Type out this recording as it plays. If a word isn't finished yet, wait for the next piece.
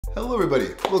Hello everybody,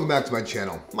 welcome back to my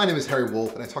channel. My name is Harry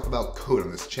Wolf and I talk about code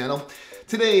on this channel.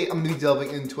 Today I'm going to be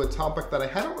delving into a topic that I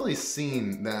hadn't really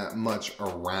seen that much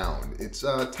around. It's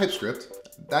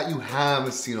TypeScript that you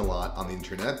have seen a lot on the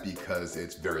internet because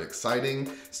it's very exciting,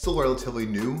 still relatively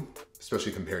new,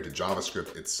 especially compared to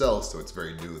JavaScript itself, so it's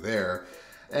very new there.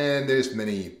 And there's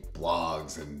many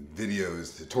blogs and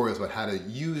videos, tutorials about how to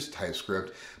use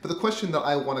TypeScript. But the question that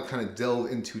I want to kind of delve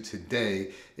into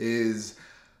today is,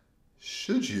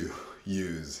 should you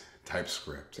use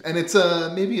TypeScript? And it's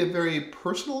maybe a very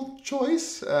personal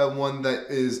choice, one that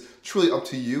is truly up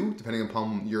to you, depending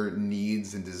upon your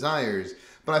needs and desires.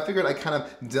 But I figured I'd kind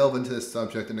of delve into this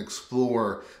subject and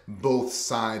explore both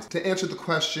sides to answer the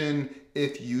question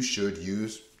if you should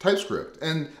use TypeScript.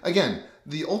 And again,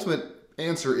 the ultimate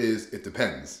answer is it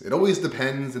depends. It always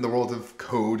depends in the world of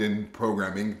code and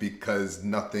programming because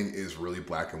nothing is really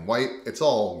black and white. It's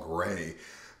all gray.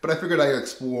 But I figured I'd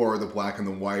explore the black and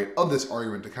the white of this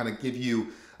argument to kind of give you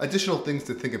additional things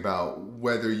to think about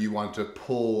whether you want to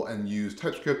pull and use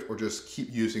TypeScript or just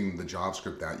keep using the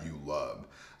JavaScript that you love.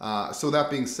 So that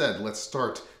being said, let's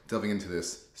start delving into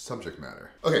this subject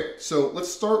matter. Okay, so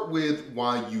let's start with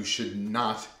why you should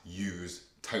not use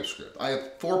TypeScript. I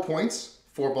have 4 points,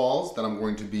 4 balls that I'm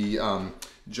going to be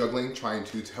juggling, trying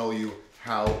to tell you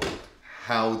how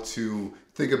to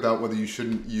think about whether you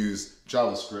shouldn't use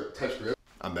TypeScript.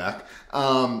 I'm back.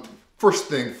 First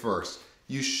thing first,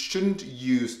 you shouldn't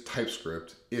use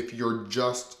TypeScript if you're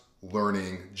just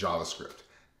learning JavaScript.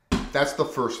 That's the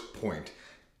first point.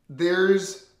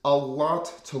 There's a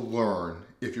lot to learn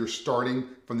if you're starting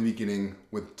from the beginning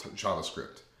with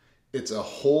JavaScript. It's a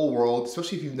whole world,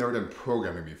 especially if you've never done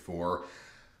programming before.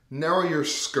 Narrow your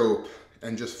scope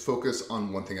and just focus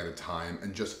on one thing at a time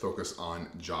and just focus on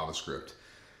JavaScript.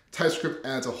 TypeScript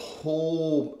adds a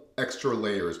whole extra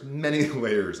layers, many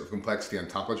layers of complexity on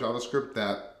top of JavaScript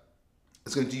that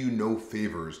is going to do you no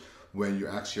favors when you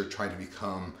actually are trying to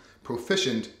become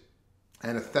proficient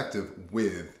and effective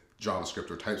with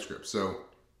JavaScript or TypeScript. So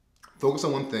focus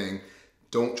on one thing.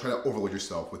 Don't try to overload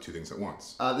yourself with 2 things at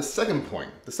once. The second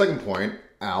point,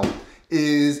 Al,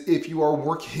 is if you are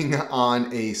working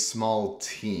on a small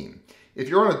team. If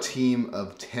you're on a team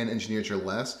of 10 engineers or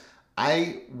less,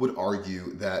 I would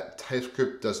argue that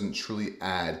TypeScript doesn't truly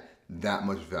add that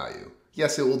much value.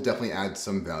 Yes, it will definitely add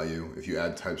some value if you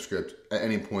add TypeScript at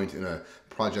any point in a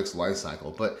project's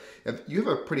lifecycle, but if you have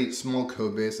a pretty small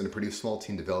code base and a pretty small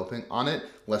team developing on it,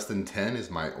 less than 10 is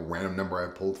my random number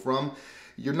I pulled from,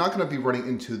 you're not going to be running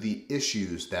into the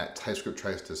issues that TypeScript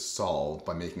tries to solve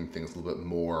by making things a little bit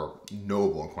more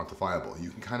knowable and quantifiable. You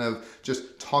can kind of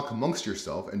just talk amongst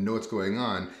yourself and know what's going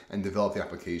on and develop the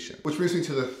application. Which brings me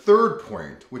to the third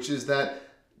point, which is that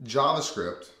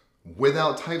JavaScript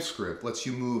without TypeScript lets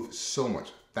you move so much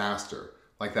faster,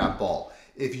 like that ball.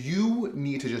 If you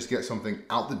need to just get something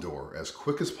out the door as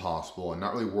quick as possible and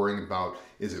not really worrying about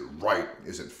is it right,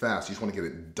 is it fast, you just want to get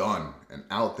it done and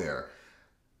out there,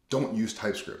 don't use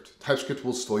TypeScript. TypeScript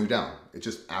will slow you down. It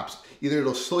just either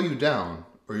it'll slow you down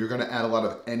or you're going to add a lot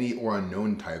of any or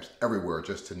unknown types everywhere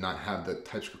just to not have the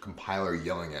TypeScript compiler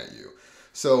yelling at you.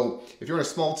 So if you're in a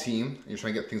small team and you're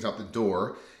trying to get things out the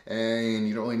door and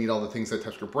you don't really need all the things that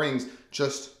TypeScript brings,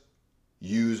 just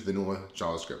use vanilla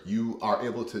JavaScript. You are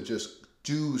able to just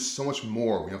do so much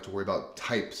more when you don't have to worry about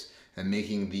types and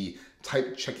making the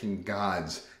type checking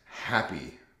gods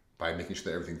happy by making sure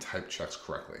that everything type checks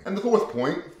correctly. And the fourth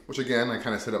point, which again I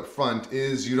kind of said up front,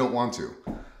 is you don't want to.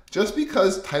 Just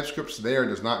because TypeScript's there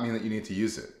does not mean that you need to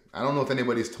use it. I don't know if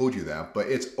anybody's told you that, but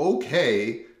it's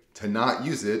okay to not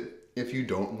use it if you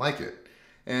don't like it.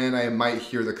 And I might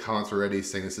hear the comments already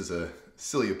saying this is a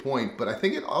silly point, but I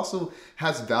think it also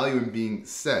has value in being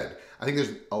said. I think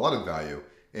there's a lot of value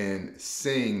in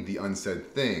saying the unsaid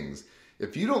things.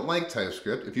 If you don't like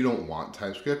TypeScript, if you don't want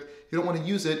TypeScript, you don't want to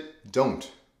use it,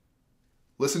 don't.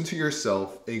 Listen to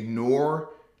yourself,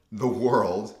 ignore the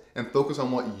world, and focus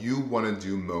on what you want to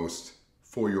do most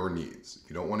for your needs. If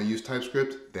you don't want to use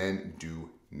TypeScript, then do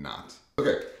not.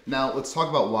 Okay, now let's talk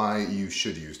about why you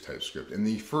should use TypeScript. And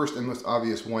the first and most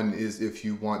obvious one is if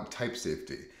you want type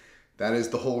safety. That is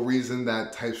the whole reason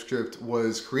that TypeScript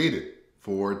was created,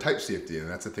 for type safety, and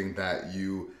that's the thing that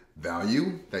you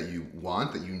value, that you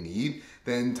want, that you need,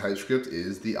 then TypeScript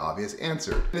is the obvious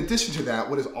answer. In addition to that,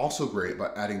 what is also great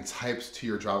about adding types to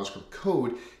your JavaScript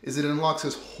code is it unlocks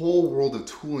this whole world of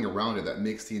tooling around it that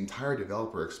makes the entire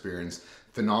developer experience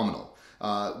phenomenal.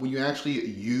 When you actually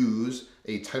use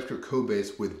a TypeScript code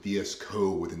base with VS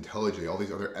Code, with IntelliJ, all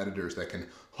these other editors that can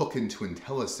hook into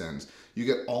IntelliSense, you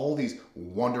get all these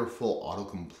wonderful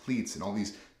autocompletes and all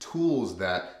these tools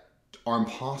that are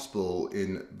impossible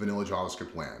in vanilla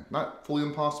JavaScript land. Not fully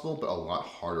impossible, but a lot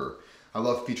harder. I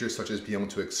love features such as being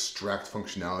able to extract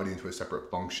functionality into a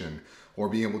separate function, or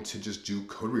being able to just do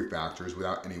code refactors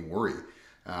without any worry.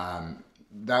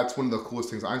 That's one of the coolest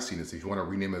things I've seen, is if you want to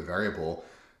rename a variable,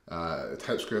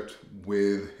 TypeScript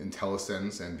with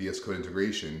IntelliSense and VS Code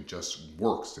integration just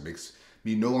works. It makes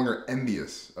me no longer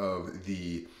envious of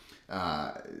the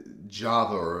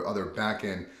Java or other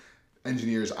backend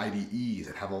engineers' IDEs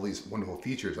that have all these wonderful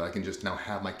features that I can just now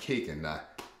have my cake and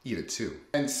eat it too.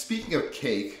 And speaking of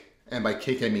cake, and by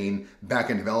cake I mean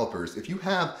backend developers, if you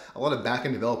have a lot of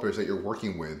backend developers that you're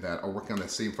working with that are working on the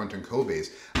same front-end code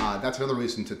base, that's another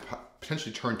reason to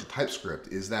potentially turn to TypeScript,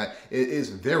 is that it is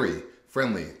very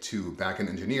friendly to backend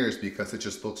engineers because it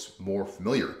just looks more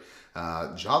familiar.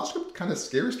 JavaScript kind of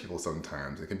scares people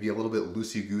sometimes. It can be a little bit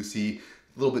loosey-goosey,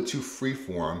 a little bit too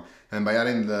freeform, and by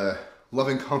adding the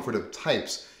loving comfort of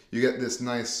types, you get this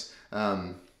nice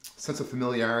sense of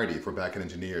familiarity for backend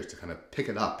engineers to kind of pick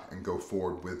it up and go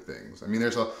forward with things. I mean,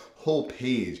 there's a whole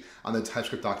page on the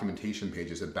TypeScript documentation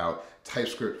pages about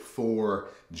TypeScript for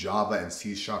Java and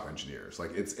C# engineers.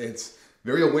 Like, it's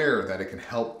very aware that it can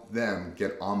help them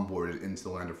get onboarded into the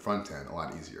land of front end a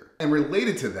lot easier. And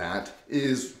related to that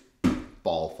is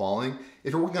ball falling.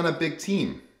 If you're working on a big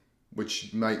team,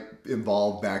 which might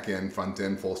involve back-end,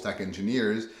 front-end, full-stack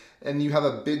engineers, and you have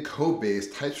a big code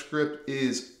base, TypeScript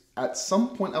is, at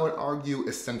some point, I would argue,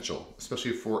 essential,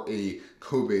 especially for a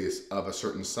code base of a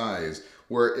certain size,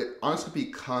 where it honestly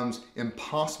becomes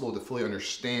impossible to fully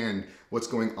understand what's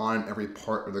going on in every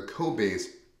part of the code base.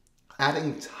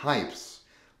 Adding types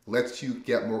lets you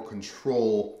get more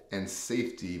control and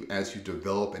safety as you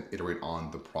develop and iterate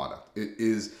on the product. It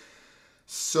is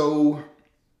so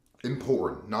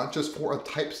important, not just for a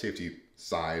type safety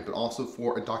side, but also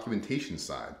for a documentation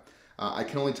side. I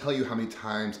can only tell you how many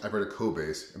times I've read a code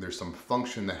base and there's some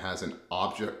function that has an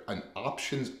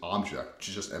options object, which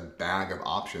is just a bag of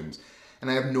options, and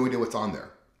I have no idea what's on there.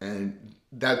 And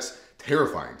that's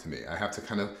terrifying to me. I have to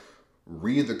kind of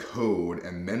read the code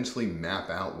and mentally map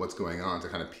out what's going on to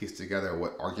kind of piece together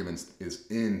what arguments is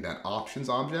in that options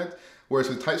object. Whereas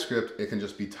with TypeScript, it can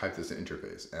just be typed as an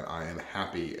interface, and I am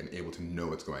happy and able to know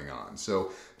what's going on.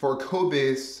 So for a code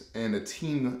base and a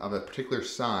team of a particular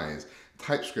size,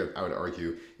 TypeScript, I would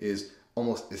argue, is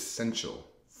almost essential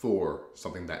for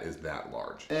something that is that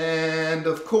large. And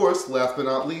of course, last but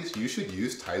not least, you should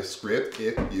use TypeScript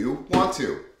if you want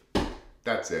to.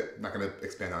 That's it. I'm not going to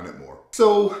expand on it more.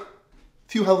 So, a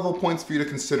few high-level points for you to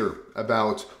consider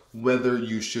about whether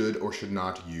you should or should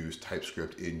not use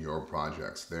TypeScript in your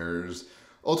projects. There's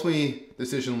ultimately, the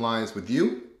decision lies with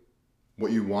you,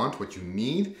 what you want, what you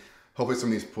need. Hopefully some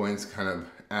of these points kind of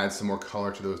add some more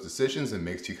color to those decisions and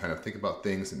makes you kind of think about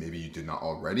things that maybe you did not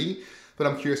already. But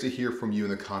I'm curious to hear from you in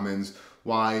the comments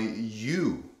why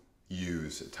you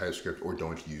use TypeScript or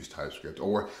don't use TypeScript,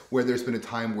 or where there's been a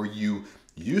time where you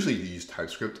usually use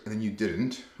TypeScript and then you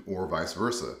didn't, or vice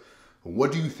versa.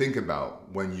 What do you think about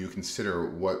when you consider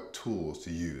what tools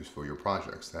to use for your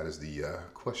projects? That is the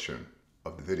question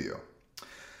of the video.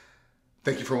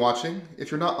 Thank you for watching. If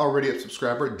you're not already a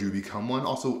subscriber, do become one.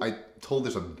 Also, I told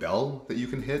there's a bell that you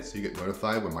can hit so you get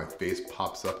notified when my face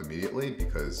pops up immediately,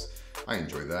 because I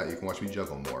enjoy that. You can watch me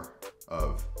juggle more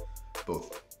of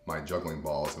both my juggling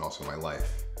balls and also my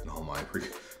life and all my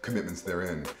commitments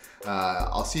therein.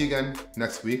 I'll see you again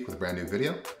next week with a brand new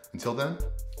video. Until then,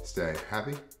 stay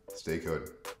happy, stay coding.